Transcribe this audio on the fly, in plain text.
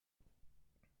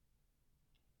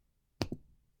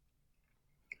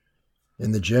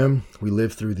In the gym, we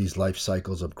live through these life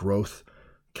cycles of growth,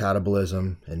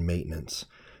 catabolism, and maintenance.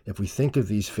 If we think of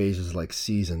these phases like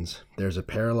seasons, there's a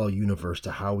parallel universe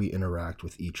to how we interact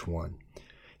with each one.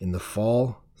 In the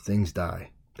fall, things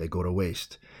die. They go to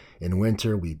waste. In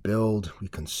winter, we build, we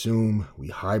consume, we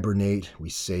hibernate, we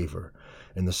savor.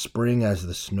 In the spring, as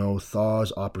the snow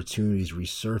thaws, opportunities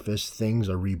resurface, things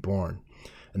are reborn.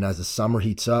 And as the summer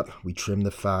heats up, we trim the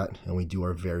fat and we do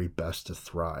our very best to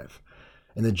thrive.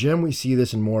 In the gym, we see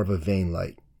this in more of a vain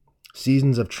light.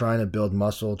 Seasons of trying to build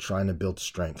muscle, trying to build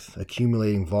strength,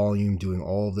 accumulating volume, doing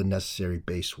all of the necessary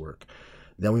base work.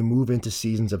 Then we move into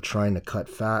seasons of trying to cut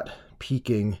fat,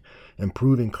 peaking,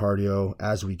 improving cardio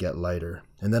as we get lighter.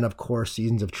 And then, of course,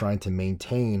 seasons of trying to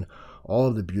maintain all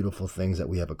of the beautiful things that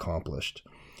we have accomplished.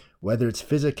 Whether it's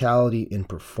physicality in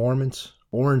performance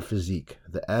or in physique,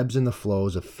 the ebbs and the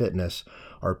flows of fitness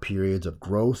are periods of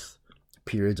growth,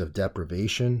 periods of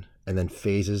deprivation, and then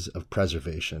phases of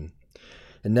preservation.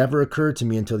 It never occurred to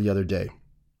me until the other day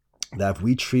that if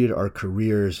we treated our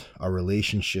careers, our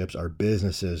relationships, our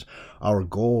businesses, our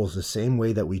goals the same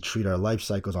way that we treat our life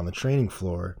cycles on the training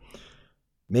floor,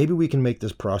 maybe we can make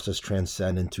this process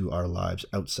transcend into our lives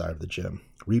outside of the gym,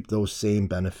 reap those same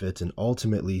benefits, and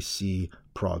ultimately see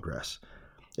progress.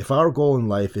 If our goal in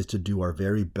life is to do our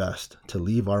very best to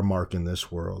leave our mark in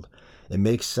this world, it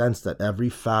makes sense that every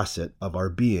facet of our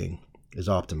being is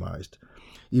optimized.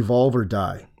 Evolve or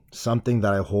die, something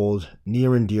that I hold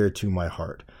near and dear to my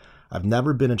heart. I've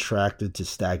never been attracted to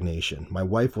stagnation. My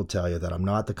wife will tell you that I'm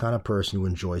not the kind of person who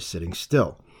enjoys sitting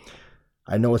still.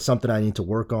 I know it's something I need to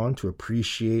work on to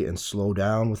appreciate and slow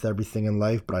down with everything in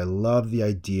life, but I love the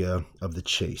idea of the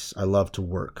chase. I love to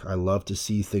work. I love to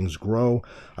see things grow.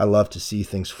 I love to see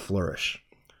things flourish.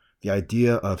 The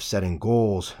idea of setting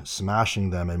goals,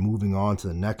 smashing them, and moving on to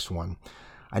the next one.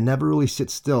 I never really sit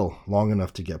still long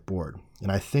enough to get bored.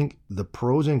 And I think the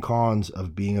pros and cons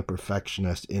of being a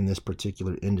perfectionist in this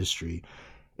particular industry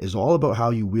is all about how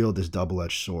you wield this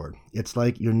double-edged sword. It's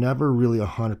like you're never really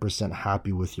 100%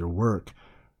 happy with your work.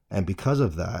 And because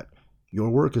of that, your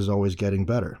work is always getting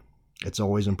better. It's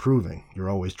always improving. You're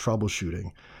always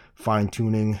troubleshooting,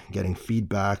 fine-tuning, getting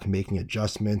feedback, making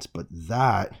adjustments. But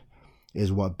that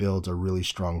is what builds a really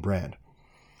strong brand.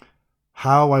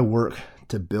 How I work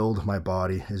to build my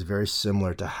body is very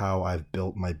similar to how I've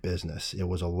built my business. It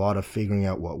was a lot of figuring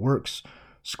out what works,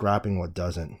 scrapping what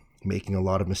doesn't, making a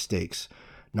lot of mistakes,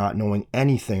 not knowing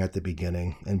anything at the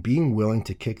beginning, and being willing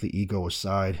to kick the ego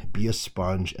aside, be a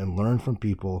sponge, and learn from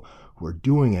people who are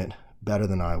doing it better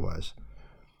than I was.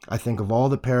 I think of all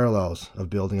the parallels of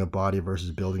building a body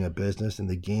versus building a business, and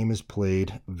the game is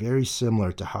played very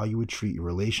similar to how you would treat your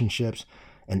relationships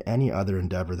and any other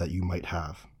endeavor that you might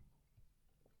have.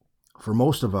 For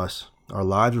most of us, our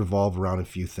lives revolve around a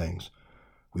few things.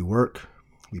 We work,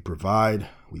 we provide,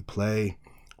 we play,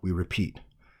 we repeat.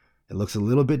 It looks a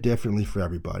little bit differently for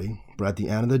everybody, but at the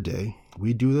end of the day,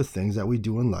 we do the things that we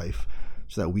do in life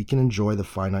so that we can enjoy the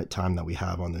finite time that we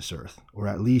have on this earth, or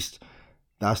at least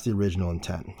that's the original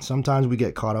intent. Sometimes we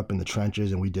get caught up in the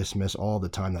trenches and we dismiss all the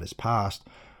time that has passed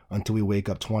until we wake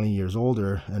up 20 years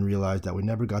older and realize that we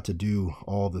never got to do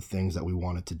all the things that we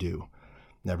wanted to do.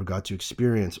 Never got to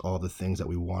experience all the things that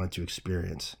we wanted to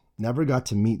experience. Never got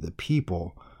to meet the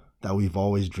people that we've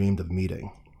always dreamed of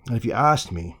meeting. And if you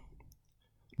asked me,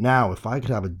 now if I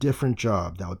could have a different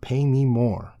job that would pay me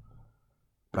more,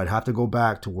 but I'd have to go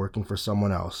back to working for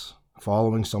someone else,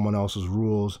 following someone else's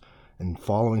rules and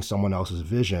following someone else's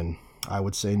vision, I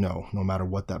would say no matter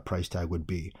what that price tag would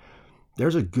be.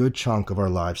 There's a good chunk of our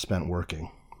lives spent working.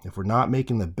 If we're not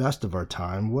making the best of our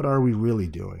time, what are we really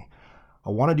doing? I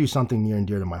want to do something near and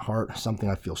dear to my heart, something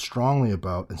I feel strongly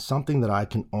about, and something that I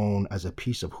can own as a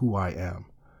piece of who I am.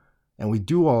 And we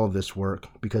do all of this work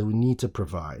because we need to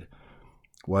provide.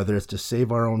 Whether it's to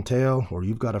save our own tail or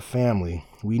you've got a family,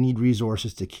 we need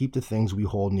resources to keep the things we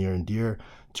hold near and dear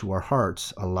to our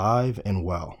hearts alive and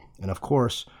well. And of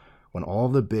course, when all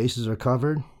the bases are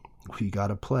covered, we got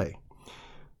to play.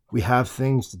 We have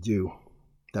things to do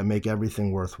that make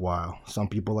everything worthwhile. Some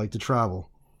people like to travel.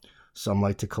 Some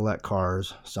like to collect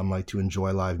cars, some like to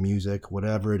enjoy live music,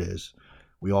 whatever it is.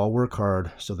 We all work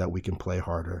hard so that we can play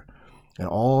harder. And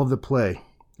all of the play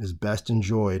is best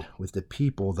enjoyed with the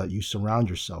people that you surround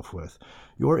yourself with.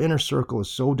 Your inner circle is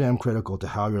so damn critical to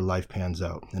how your life pans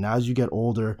out. And as you get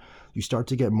older, you start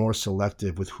to get more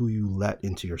selective with who you let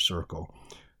into your circle.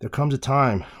 There comes a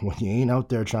time when you ain't out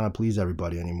there trying to please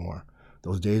everybody anymore.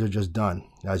 Those days are just done.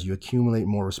 As you accumulate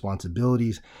more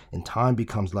responsibilities and time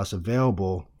becomes less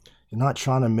available, you're not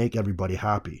trying to make everybody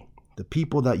happy. The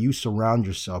people that you surround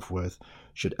yourself with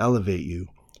should elevate you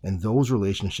And those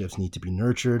relationships need to be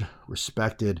nurtured,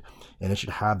 respected, and it should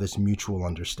have this mutual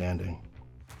understanding.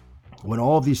 When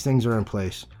all of these things are in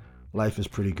place, life is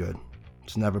pretty good.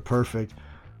 It's never perfect,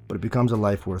 but it becomes a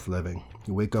life worth living.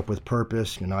 You wake up with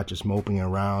purpose. You're not just moping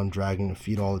around, dragging your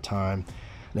feet all the time.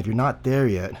 And if you're not there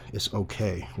yet, it's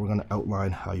okay. We're going to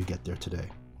outline how you get there today.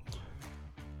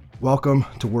 Welcome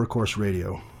to Workhorse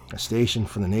Radio, a station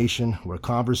for the nation where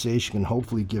conversation can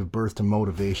hopefully give birth to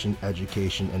motivation,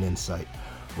 education, and insight.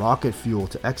 Rocket fuel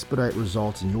to expedite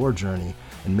results in your journey,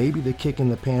 and maybe the kick in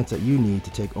the pants that you need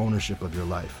to take ownership of your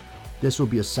life. This will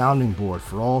be a sounding board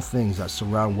for all things that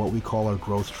surround what we call our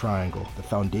growth triangle, the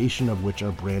foundation of which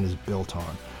our brand is built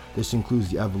on. This includes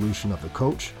the evolution of the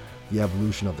coach, the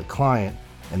evolution of the client,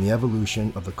 and the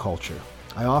evolution of the culture.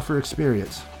 I offer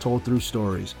experience told through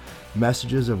stories,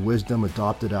 messages of wisdom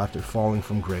adopted after falling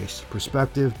from grace,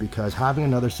 perspective because having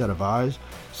another set of eyes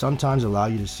sometimes allow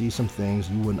you to see some things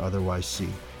you wouldn't otherwise see.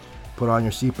 Put on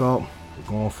your seatbelt, we're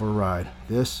going for a ride.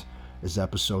 This is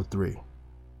episode 3.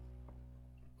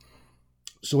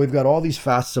 So we've got all these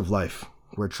facets of life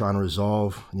we're trying to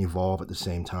resolve and evolve at the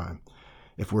same time.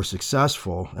 If we're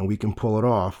successful and we can pull it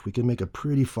off, we can make a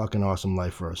pretty fucking awesome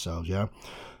life for ourselves, yeah?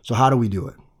 So how do we do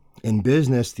it? In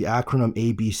business, the acronym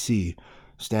ABC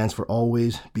stands for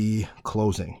Always Be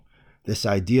Closing. This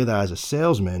idea that as a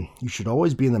salesman, you should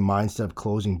always be in the mindset of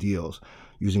closing deals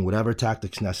using whatever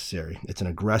tactics necessary. It's an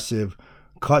aggressive,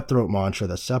 cutthroat mantra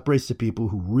that separates the people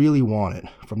who really want it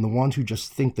from the ones who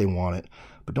just think they want it,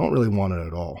 but don't really want it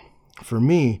at all. For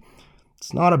me,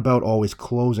 it's not about always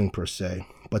closing per se,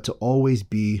 but to always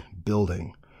be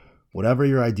building. Whatever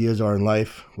your ideas are in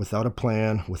life, without a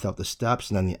plan, without the steps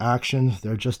and then the actions,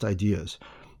 they're just ideas.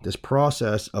 This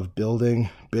process of building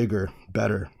bigger,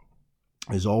 better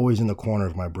is always in the corner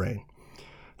of my brain.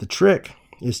 The trick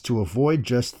is to avoid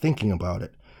just thinking about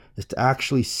it, is to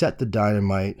actually set the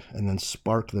dynamite and then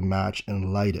spark the match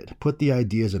and light it. Put the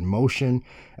ideas in motion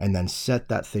and then set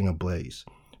that thing ablaze.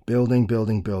 Building,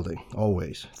 building, building,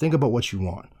 always. Think about what you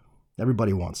want.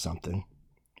 Everybody wants something.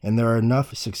 And there are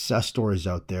enough success stories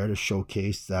out there to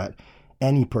showcase that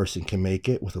any person can make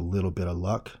it with a little bit of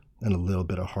luck and a little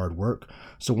bit of hard work.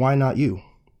 So why not you?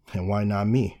 And why not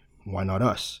me? Why not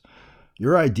us?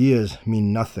 Your ideas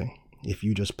mean nothing if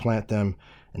you just plant them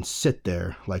and sit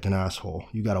there like an asshole.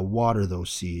 You got to water those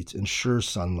seeds, ensure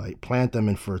sunlight, plant them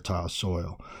in fertile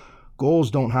soil. Goals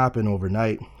don't happen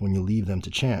overnight when you leave them to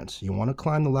chance. You want to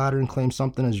climb the ladder and claim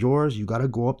something as yours, you got to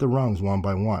go up the rungs one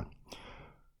by one.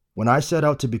 When I set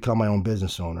out to become my own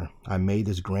business owner, I made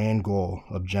this grand goal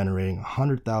of generating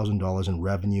 $100,000 in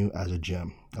revenue as a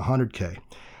gym, $100K.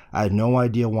 I had no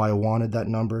idea why I wanted that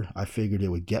number. I figured it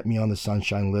would get me on the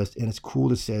sunshine list, and it's cool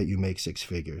to say that you make 6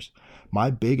 figures. My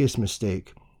biggest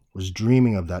mistake was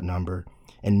dreaming of that number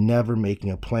and never making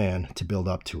a plan to build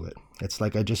up to it. It's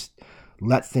like I just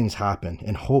let things happen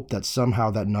and hoped that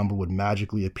somehow that number would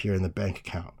magically appear in the bank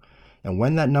account. And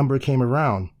when that number came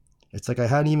around, it's like I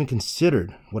hadn't even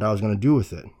considered what I was going to do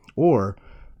with it, or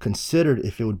considered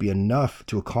if it would be enough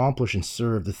to accomplish and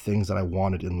serve the things that I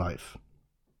wanted in life.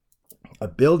 A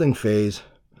building phase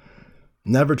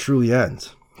never truly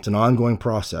ends. It's an ongoing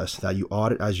process that you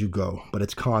audit as you go, but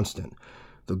it's constant.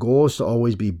 The goal is to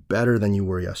always be better than you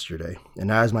were yesterday. And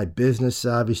as my business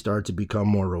savvy started to become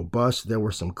more robust, there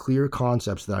were some clear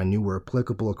concepts that I knew were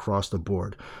applicable across the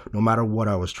board, no matter what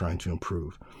I was trying to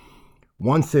improve.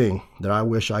 One thing that I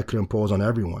wish I could impose on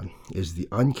everyone is the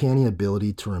uncanny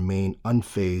ability to remain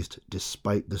unfazed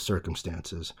despite the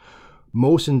circumstances.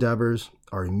 Most endeavors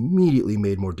are immediately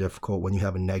made more difficult when you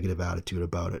have a negative attitude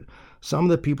about it. Some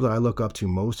of the people that I look up to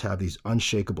most have these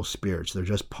unshakable spirits. They're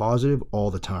just positive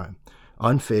all the time,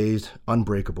 unfazed,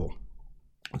 unbreakable.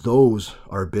 Those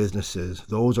are businesses,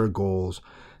 those are goals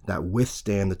that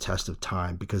withstand the test of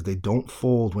time because they don't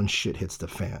fold when shit hits the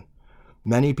fan.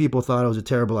 Many people thought it was a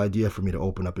terrible idea for me to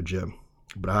open up a gym,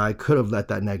 but I could have let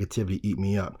that negativity eat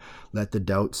me up, let the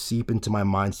doubt seep into my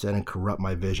mindset and corrupt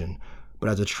my vision. But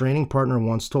as a training partner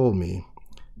once told me,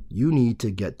 you need to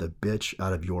get the bitch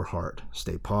out of your heart.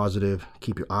 Stay positive,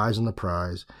 keep your eyes on the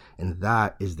prize, and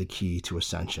that is the key to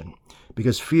ascension.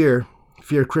 Because fear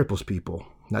cripples people.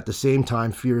 And at the same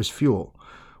time, fear is fuel.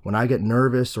 When I get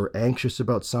nervous or anxious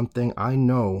about something, I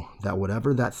know that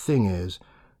whatever that thing is,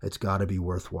 it's got to be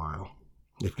worthwhile.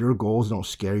 If your goals don't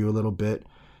scare you a little bit,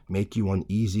 make you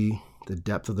uneasy, the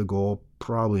depth of the goal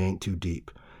probably ain't too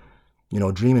deep.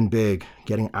 Dreaming big,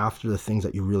 getting after the things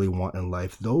that you really want in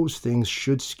life, those things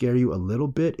should scare you a little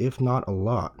bit, if not a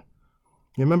lot.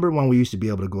 You remember when we used to be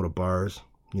able to go to bars?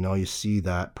 You see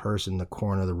that person in the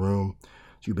corner of the room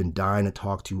you've been dying to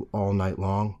talk to all night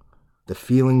long. The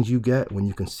feelings you get when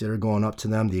you consider going up to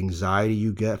them, the anxiety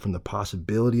you get from the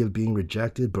possibility of being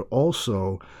rejected, but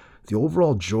also the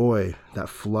overall joy that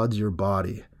floods your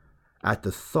body at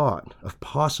the thought of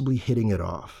possibly hitting it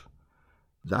off.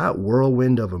 That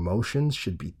whirlwind of emotions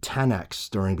should be 10x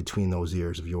stirring between those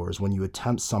ears of yours when you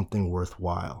attempt something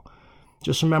worthwhile.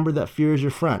 Just remember that fear is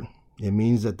your friend. It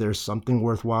means that there's something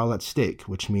worthwhile at stake,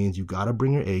 which means you got to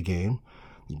bring your A game,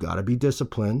 you got to be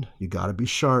disciplined, you got to be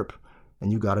sharp,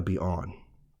 and you got to be on.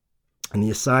 And the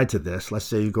aside to this, let's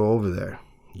say you go over there,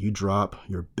 you drop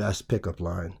your best pickup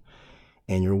line,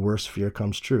 and your worst fear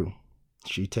comes true.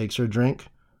 She takes her drink,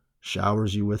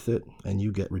 showers you with it, and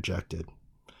you get rejected.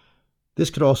 This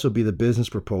could also be the business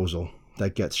proposal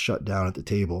that gets shut down at the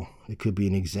table. It could be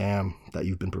an exam that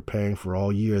you've been preparing for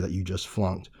all year that you just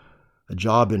flunked, a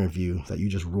job interview that you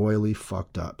just royally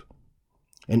fucked up.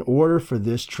 In order for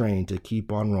this train to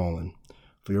keep on rolling,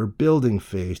 for your building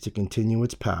phase to continue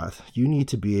its path, you need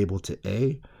to be able to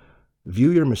A,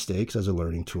 view your mistakes as a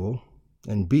learning tool,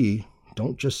 and B,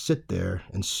 don't just sit there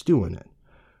and stew in it.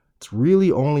 It's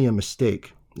really only a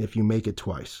mistake if you make it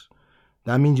twice.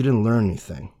 That means you didn't learn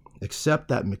anything. Accept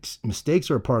that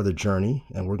mistakes are a part of the journey,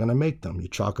 and we're going to make them. You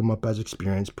chalk them up as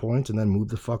experience points and then move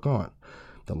the fuck on.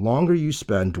 The longer you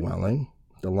spend dwelling,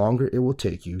 the longer it will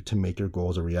take you to make your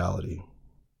goals a reality.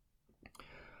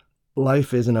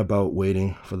 Life isn't about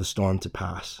waiting for the storm to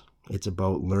pass. It's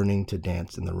about learning to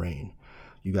dance in the rain.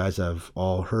 You guys have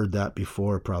all heard that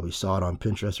before, probably saw it on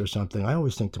Pinterest or something. I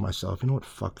always think to myself, you know what,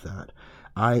 fuck that.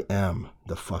 I am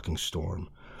the fucking storm.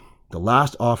 The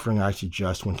last offering I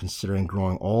suggest when considering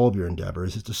growing all of your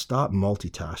endeavors is to stop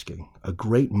multitasking. A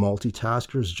great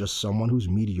multitasker is just someone who's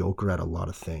mediocre at a lot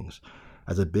of things.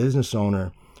 As a business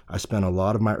owner, I spent a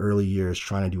lot of my early years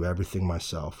trying to do everything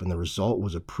myself, and the result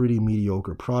was a pretty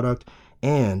mediocre product,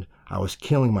 and I was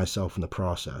killing myself in the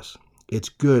process. It's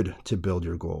good to build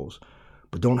your goals,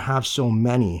 but don't have so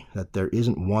many that there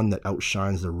isn't one that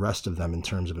outshines the rest of them in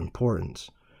terms of importance.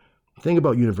 Think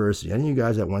about university. Any of you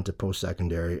guys that went to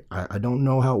post-secondary, I don't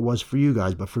know how it was for you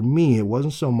guys, but for me, it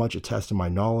wasn't so much a test of my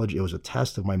knowledge, it was a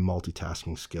test of my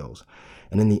multitasking skills.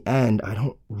 And in the end, I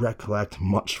don't recollect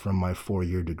much from my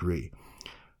 4-year degree.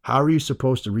 How are you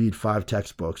supposed to read 5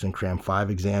 textbooks and cram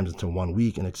 5 exams into 1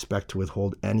 week and expect to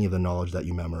withhold any of the knowledge that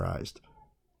you memorized?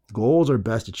 Goals are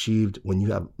best achieved when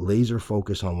you have laser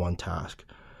focus on one task.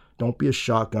 Don't be a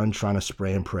shotgun trying to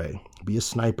spray and pray. Be a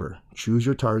sniper. Choose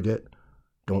your target.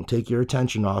 Don't take your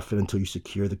attention off it until you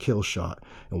secure the kill shot.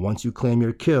 And once you claim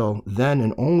your kill, then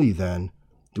and only then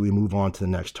do we move on to the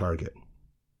next target.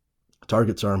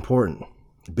 Targets are important.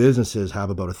 Businesses have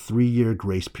about a 3-year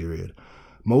grace period.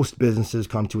 Most businesses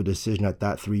come to a decision at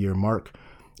that 3-year mark.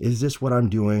 Is this what I'm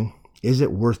doing? Is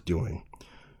it worth doing?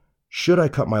 Should I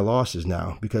cut my losses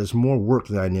now because it's more work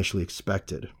than I initially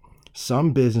expected?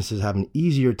 Some businesses have an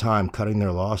easier time cutting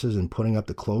their losses and putting up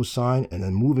the close sign and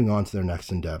then moving on to their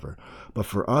next endeavor. But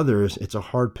for others, it's a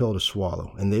hard pill to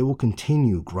swallow, and they will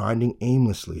continue grinding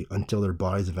aimlessly until their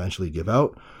bodies eventually give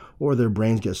out, or their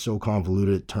brains get so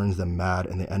convoluted it turns them mad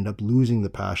and they end up losing the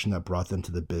passion that brought them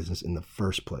to the business in the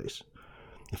first place.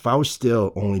 If I was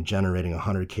still only generating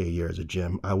 $100K a year as a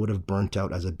gym, I would have burnt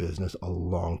out as a business a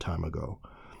long time ago.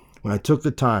 When I took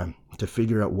the time to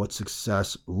figure out what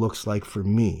success looks like for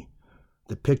me,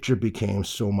 the picture became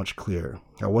so much clearer.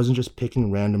 I wasn't just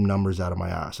picking random numbers out of my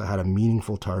ass. I had a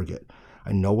meaningful target.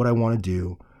 I know what I want to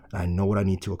do, and I know what I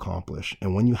need to accomplish.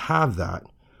 And when you have that,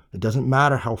 it doesn't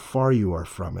matter how far you are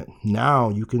from it. Now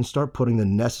you can start putting the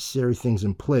necessary things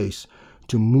in place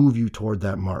to move you toward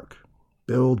that mark.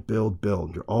 Build, build,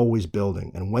 build. You're always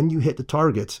building. And when you hit the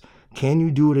targets, can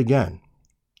you do it again?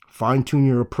 Fine-tune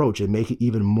your approach and make it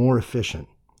even more efficient.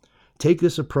 Take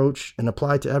this approach and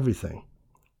apply it to everything.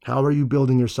 How are you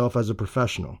building yourself as a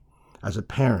professional, as a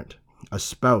parent, a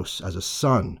spouse, as a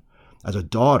son, as a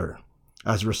daughter,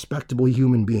 as a respectable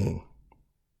human being?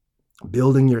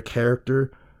 Building your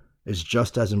character is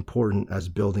just as important as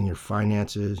building your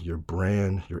finances, your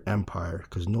brand, your empire,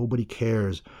 because nobody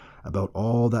cares about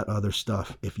all that other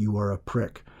stuff if you are a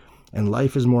prick. And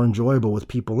life is more enjoyable with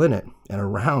people in it and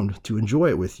around to enjoy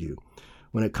it with you.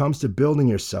 When it comes to building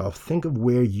yourself, think of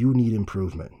where you need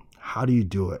improvement. How do you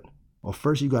do it? Well,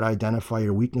 first you got to identify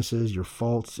your weaknesses, your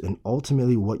faults, and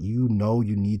ultimately what you know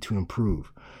you need to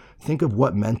improve. Think of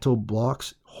what mental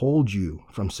blocks hold you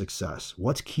from success.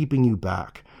 What's keeping you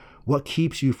back? What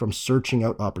keeps you from searching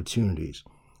out opportunities?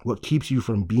 What keeps you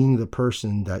from being the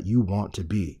person that you want to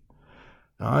be?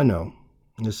 Now, I know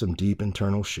there's some deep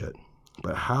internal shit,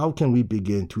 but how can we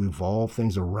begin to evolve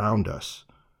things around us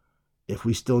if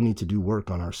we still need to do work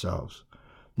on ourselves?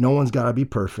 No one's got to be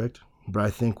perfect, but I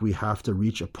think we have to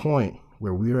reach a point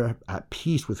where we are at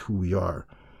peace with who we are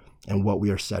and what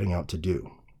we are setting out to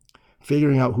do.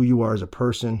 Figuring out who you are as a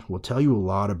person will tell you a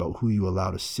lot about who you allow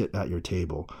to sit at your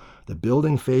table. The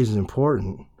building phase is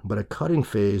important, but a cutting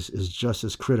phase is just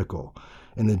as critical.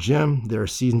 In the gym, there are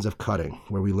seasons of cutting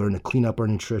where we learn to clean up our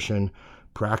nutrition,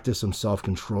 practice some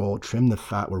self-control, trim the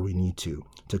fat where we need to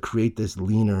create this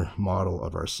leaner model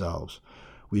of ourselves.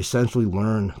 We essentially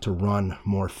learn to run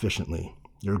more efficiently.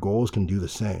 Your goals can do the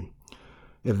same.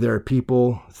 If there are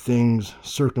people, things,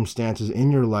 circumstances in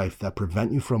your life that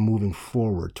prevent you from moving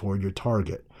forward toward your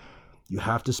target, you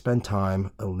have to spend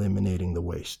time eliminating the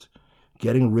waste,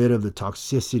 getting rid of the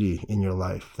toxicity in your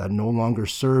life that no longer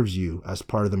serves you as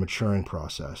part of the maturing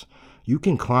process. You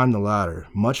can climb the ladder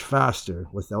much faster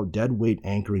without dead weight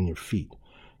anchoring your feet.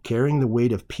 Carrying the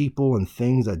weight of people and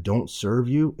things that don't serve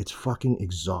you, it's fucking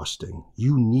exhausting.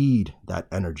 You need that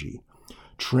energy.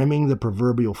 Trimming the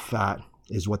proverbial fat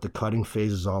is what the cutting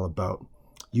phase is all about.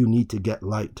 You need to get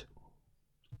light.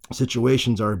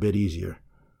 Situations are a bit easier.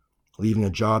 Leaving a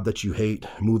job that you hate,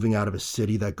 moving out of a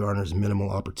city that garners minimal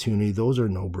opportunity, those are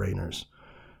no-brainers.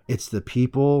 It's the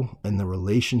people and the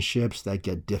relationships that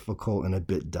get difficult and a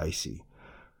bit dicey.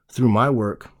 Through my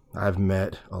work, I've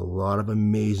met a lot of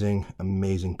amazing,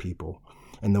 amazing people.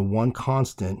 And the one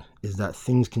constant is that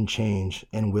things can change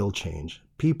and will change.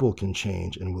 People can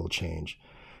change and will change.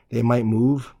 They might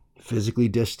move physically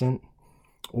distant,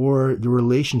 or the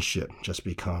relationship just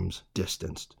becomes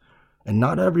distanced. And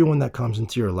not everyone that comes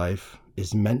into your life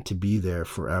is meant to be there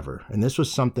forever. And this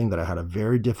was something that I had a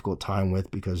very difficult time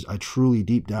with because I truly,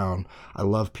 deep down, I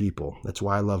love people. That's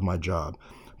why I love my job.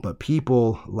 But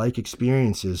people, like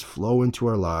experiences, flow into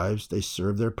our lives, they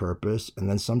serve their purpose, and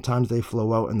then sometimes they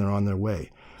flow out and they're on their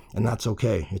way. And that's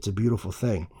okay. It's a beautiful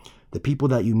thing. The people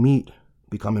that you meet,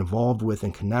 become involved with,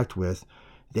 and connect with,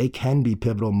 they can be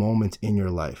pivotal moments in your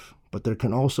life, but there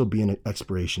can also be an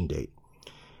expiration date.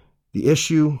 The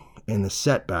issue and the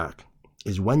setback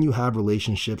is when you have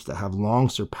relationships that have long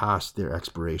surpassed their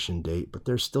expiration date, but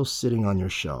they're still sitting on your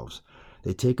shelves.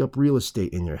 They take up real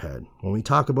estate in your head. When we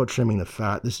talk about trimming the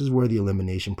fat, this is where the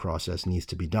elimination process needs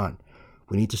to be done.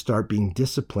 We need to start being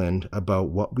disciplined about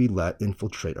what we let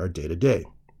infiltrate our day-to-day.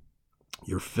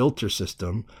 Your filter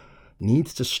system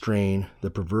needs to strain the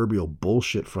proverbial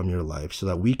bullshit from your life so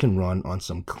that we can run on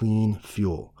some clean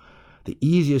fuel. The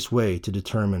easiest way to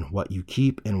determine what you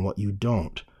keep and what you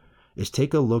don't is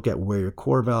take a look at where your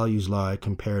core values lie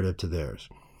comparative to theirs.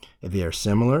 If they are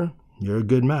similar, you're a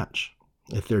good match.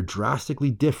 If they're drastically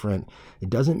different, it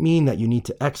doesn't mean that you need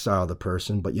to exile the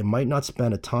person, but you might not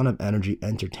spend a ton of energy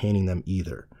entertaining them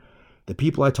either. The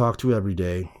people I talk to every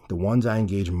day, the ones I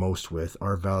engage most with,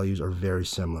 our values are very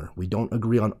similar. We don't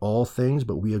agree on all things,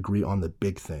 but we agree on the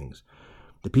big things.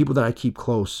 The people that I keep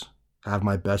close have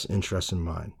my best interests in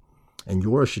mind, and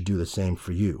yours should do the same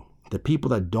for you. The people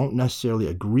that don't necessarily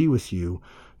agree with you,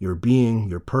 your being,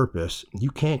 your purpose,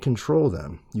 you can't control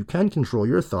them. You can control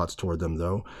your thoughts toward them,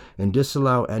 though, and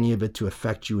disallow any of it to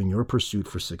affect you in your pursuit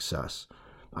for success.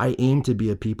 I aim to be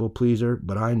a people pleaser,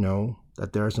 but I know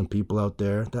that there are some people out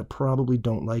there that probably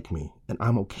don't like me, and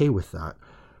I'm okay with that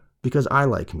because I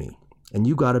like me. And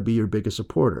you got to be your biggest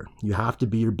supporter. You have to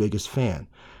be your biggest fan.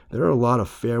 There are a lot of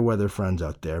fair weather friends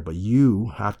out there, but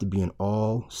you have to be an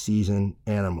all-season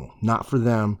animal, not for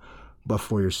them, but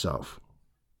for yourself.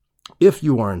 If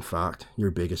you are, in fact,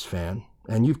 your biggest fan,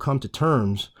 and you've come to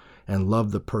terms and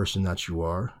love the person that you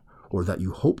are, or that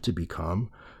you hope to become,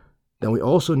 then we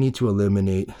also need to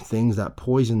eliminate things that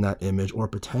poison that image or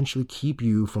potentially keep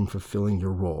you from fulfilling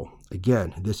your role.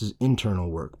 Again, this is internal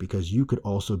work because you could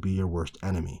also be your worst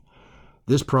enemy.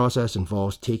 This process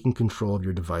involves taking control of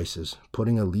your devices,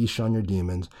 putting a leash on your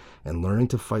demons, and learning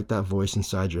to fight that voice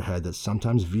inside your head that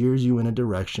sometimes veers you in a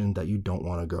direction that you don't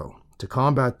want to go. To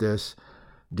combat this,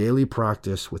 daily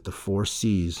practice with the 4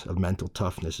 C's of mental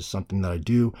toughness is something that I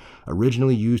do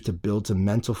originally used to build some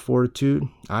mental fortitude.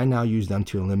 I now use them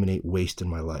to eliminate waste in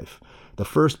my life. The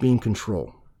first being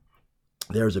control.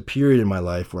 There was a period in my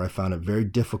life where I found it very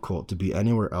difficult to be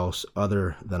anywhere else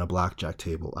other than a blackjack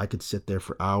table. I could sit there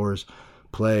for hours,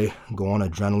 play, go on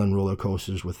adrenaline roller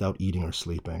coasters without eating or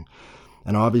sleeping.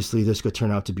 And obviously this could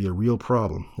turn out to be a real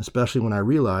problem, especially when I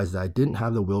realized that I didn't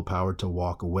have the willpower to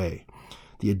walk away.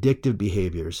 The addictive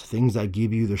behaviors, things that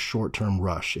give you the short-term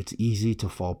rush, it's easy to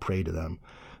fall prey to them.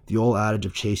 The old adage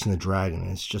of chasing the dragon,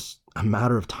 it's just a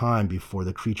matter of time before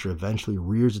the creature eventually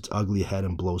rears its ugly head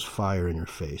and blows fire in your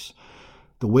face.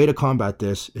 The way to combat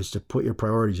this is to put your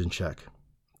priorities in check.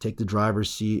 Take the driver's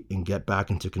seat and get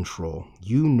back into control.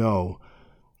 You know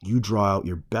you draw out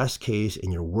your best case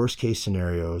and your worst case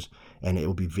scenarios, and it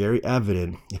will be very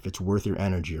evident if it's worth your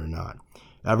energy or not.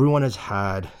 Everyone has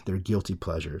had their guilty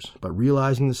pleasures, but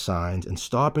realizing the signs and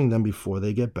stopping them before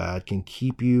they get bad can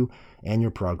keep you and your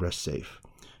progress safe.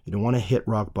 You don't want to hit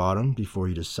rock bottom before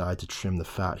you decide to trim the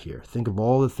fat here. Think of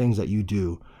all the things that you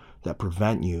do that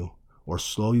prevent you or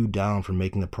slow you down from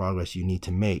making the progress you need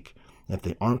to make. And if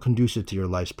they aren't conducive to your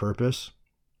life's purpose,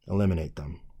 eliminate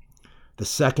them. The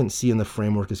second C in the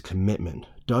framework is commitment.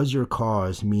 Does your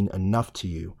cause mean enough to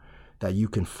you that you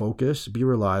can focus, be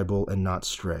reliable, and not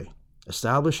stray?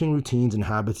 Establishing routines and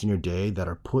habits in your day that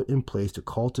are put in place to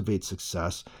cultivate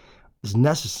success is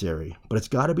necessary, but it's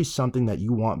got to be something that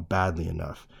you want badly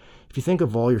enough. If you think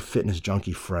of all your fitness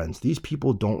junkie friends, these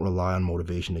people don't rely on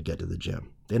motivation to get to the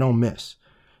gym. They don't miss.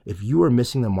 If you are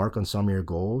missing the mark on some of your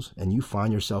goals and you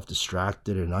find yourself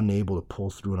distracted and unable to pull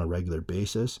through on a regular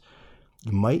basis,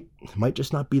 it might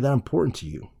just not be that important to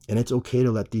you. And it's okay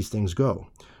to let these things go.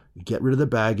 You get rid of the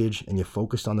baggage and you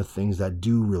focus on the things that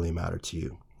do really matter to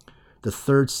you. The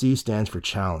third C stands for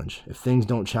challenge. If things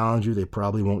don't challenge you, they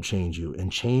probably won't change you.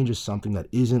 And change is something that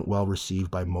isn't well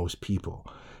received by most people.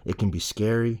 It can be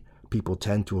scary. People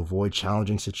tend to avoid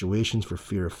challenging situations for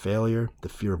fear of failure, the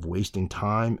fear of wasting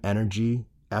time, energy,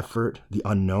 effort, the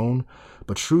unknown.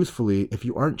 But truthfully, if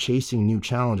you aren't chasing new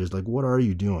challenges, like what are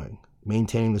you doing?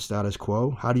 Maintaining the status quo?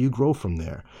 How do you grow from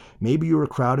there? Maybe you are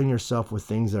crowding yourself with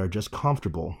things that are just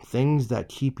comfortable, things that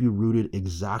keep you rooted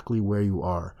exactly where you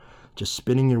are, just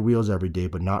spinning your wheels every day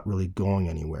but not really going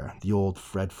anywhere. The old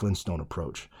Fred Flintstone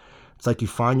approach. It's like you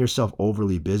find yourself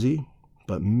overly busy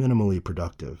but minimally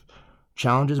productive.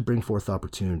 Challenges bring forth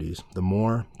opportunities. The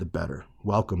more, the better.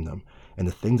 Welcome them. And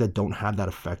the things that don't have that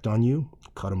effect on you,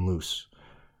 cut them loose.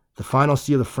 The final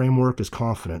C of the framework is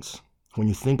confidence. When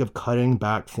you think of cutting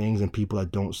back things and people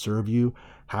that don't serve you,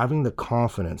 having the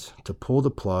confidence to pull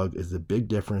the plug is the big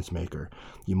difference maker.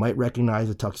 You might recognize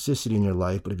the toxicity in your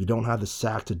life, but if you don't have the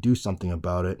sack to do something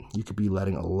about it, you could be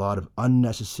letting a lot of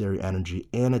unnecessary energy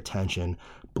and attention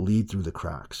bleed through the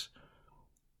cracks.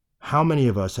 How many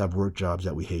of us have work jobs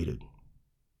that we hated?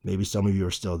 Maybe some of you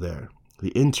are still there.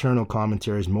 The internal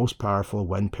commentary is most powerful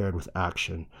when paired with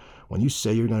action. When you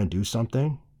say you're going to do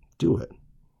something, do it.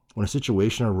 When a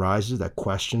situation arises that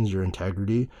questions your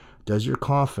integrity, does your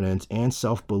confidence and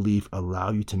self-belief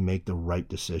allow you to make the right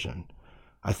decision?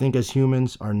 I think as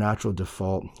humans, our natural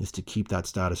default is to keep that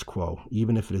status quo,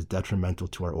 even if it is detrimental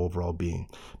to our overall being,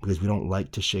 because we don't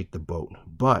like to shake the boat.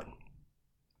 But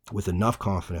with enough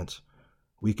confidence,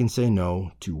 we can say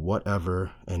no to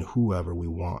whatever and whoever we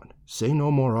want. Say no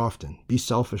more often. Be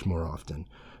selfish more often.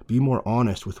 Be more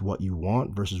honest with what you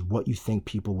want versus what you think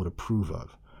people would approve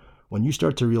of. When you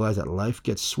start to realize that life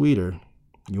gets sweeter,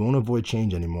 you won't avoid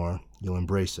change anymore. You'll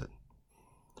embrace it.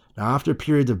 Now, after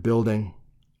periods of building,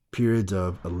 periods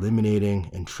of eliminating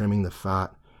and trimming the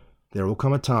fat, there will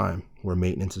come a time where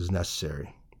maintenance is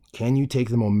necessary. Can you take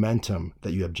the momentum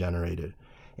that you have generated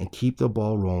and keep the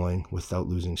ball rolling without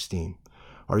losing steam?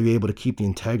 Are you able to keep the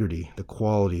integrity, the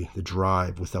quality, the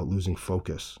drive without losing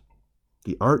focus?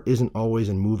 The art isn't always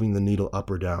in moving the needle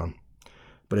up or down,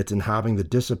 but it's in having the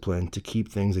discipline to keep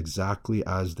things exactly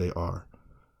as they are.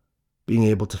 Being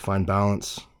able to find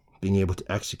balance, being able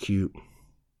to execute,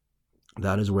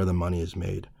 that is where the money is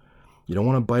made. You don't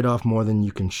want to bite off more than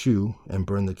you can chew and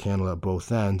burn the candle at both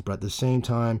ends, but at the same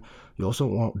time, you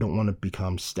also don't want to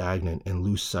become stagnant and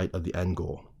lose sight of the end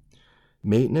goal.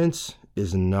 Maintenance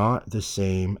is not the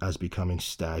same as becoming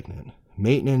stagnant.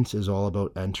 Maintenance is all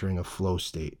about entering a flow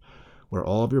state where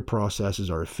all of your processes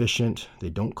are efficient, they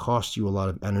don't cost you a lot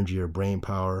of energy or brain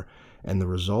power, and the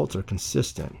results are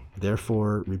consistent,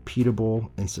 therefore repeatable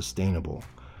and sustainable.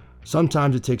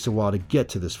 Sometimes it takes a while to get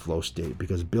to this flow state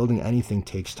because building anything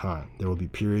takes time. There will be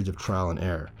periods of trial and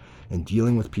error, and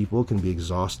dealing with people can be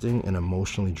exhausting and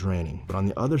emotionally draining. But on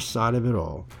the other side of it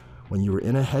all, when you are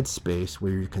in a headspace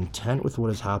where you're content with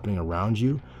what is happening around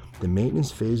you, the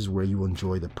maintenance phase is where you will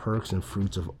enjoy the perks and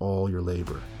fruits of all your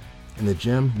labor. In the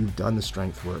gym, you've done the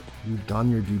strength work. You've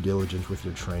done your due diligence with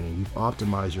your training. You've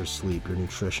optimized your sleep, your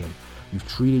nutrition. You've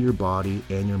treated your body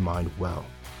and your mind well.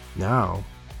 Now,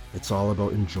 it's all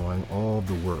about enjoying all of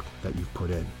the work that you've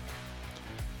put in.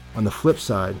 On the flip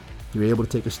side, you're able to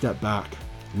take a step back,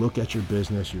 look at your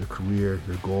business, your career,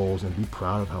 your goals, and be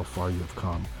proud of how far you have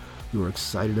come. You are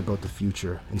excited about the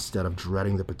future instead of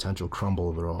dreading the potential crumble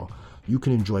of it all. You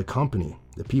can enjoy company.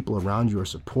 The people around you are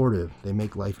supportive. They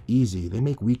make life easy. They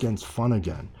make weekends fun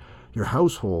again. Your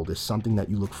household is something that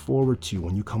you look forward to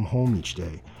when you come home each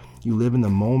day. You live in the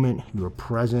moment, you are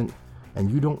present,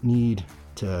 and you don't need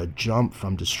to jump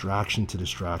from distraction to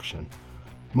distraction.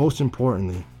 Most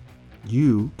importantly,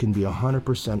 you can be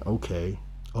 100% okay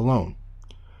alone.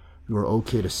 You are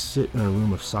okay to sit in a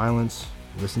room of silence,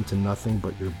 Listen to nothing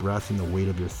but your breath and the weight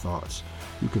of your thoughts.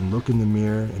 You can look in the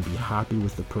mirror and be happy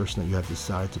with the person that you have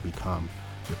decided to become.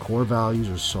 Your core values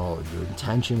are solid. Your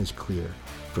intention is clear.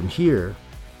 From here,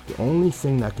 the only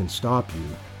thing that can stop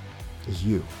you is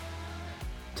you.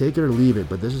 Take it or leave it,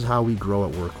 but this is how we grow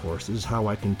at Workhorse. This is how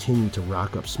I continue to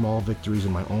rack up small victories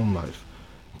in my own life.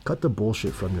 Cut the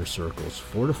bullshit from your circles.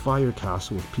 Fortify your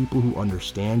castle with people who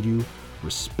understand you,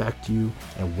 respect you,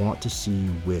 and want to see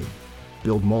you win.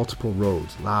 Build multiple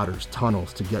roads, ladders,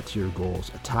 tunnels to get to your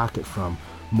goals. Attack it from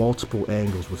multiple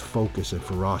angles with focus and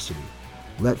ferocity.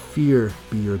 Let fear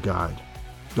be your guide.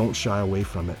 Don't shy away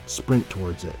from it. Sprint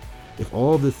towards it. If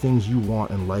all of the things you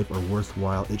want in life are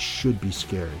worthwhile, it should be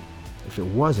scary. If it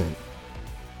wasn't,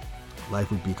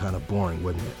 life would be kind of boring,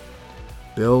 wouldn't it?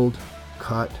 Build,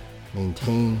 cut,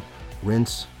 maintain,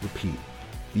 rinse, repeat.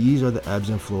 These are the ebbs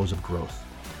and flows of growth.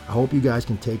 I hope you guys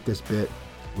can take this bit,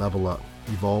 level up,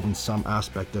 evolve in some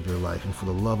aspect of your life, and for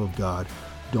the love of God,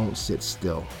 don't sit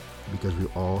still, because we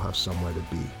all have somewhere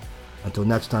to be. Until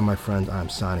next time, my friends, I am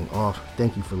signing off.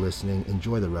 Thank you for listening.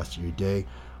 Enjoy the rest of your day.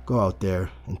 Go out there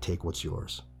and take what's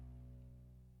yours.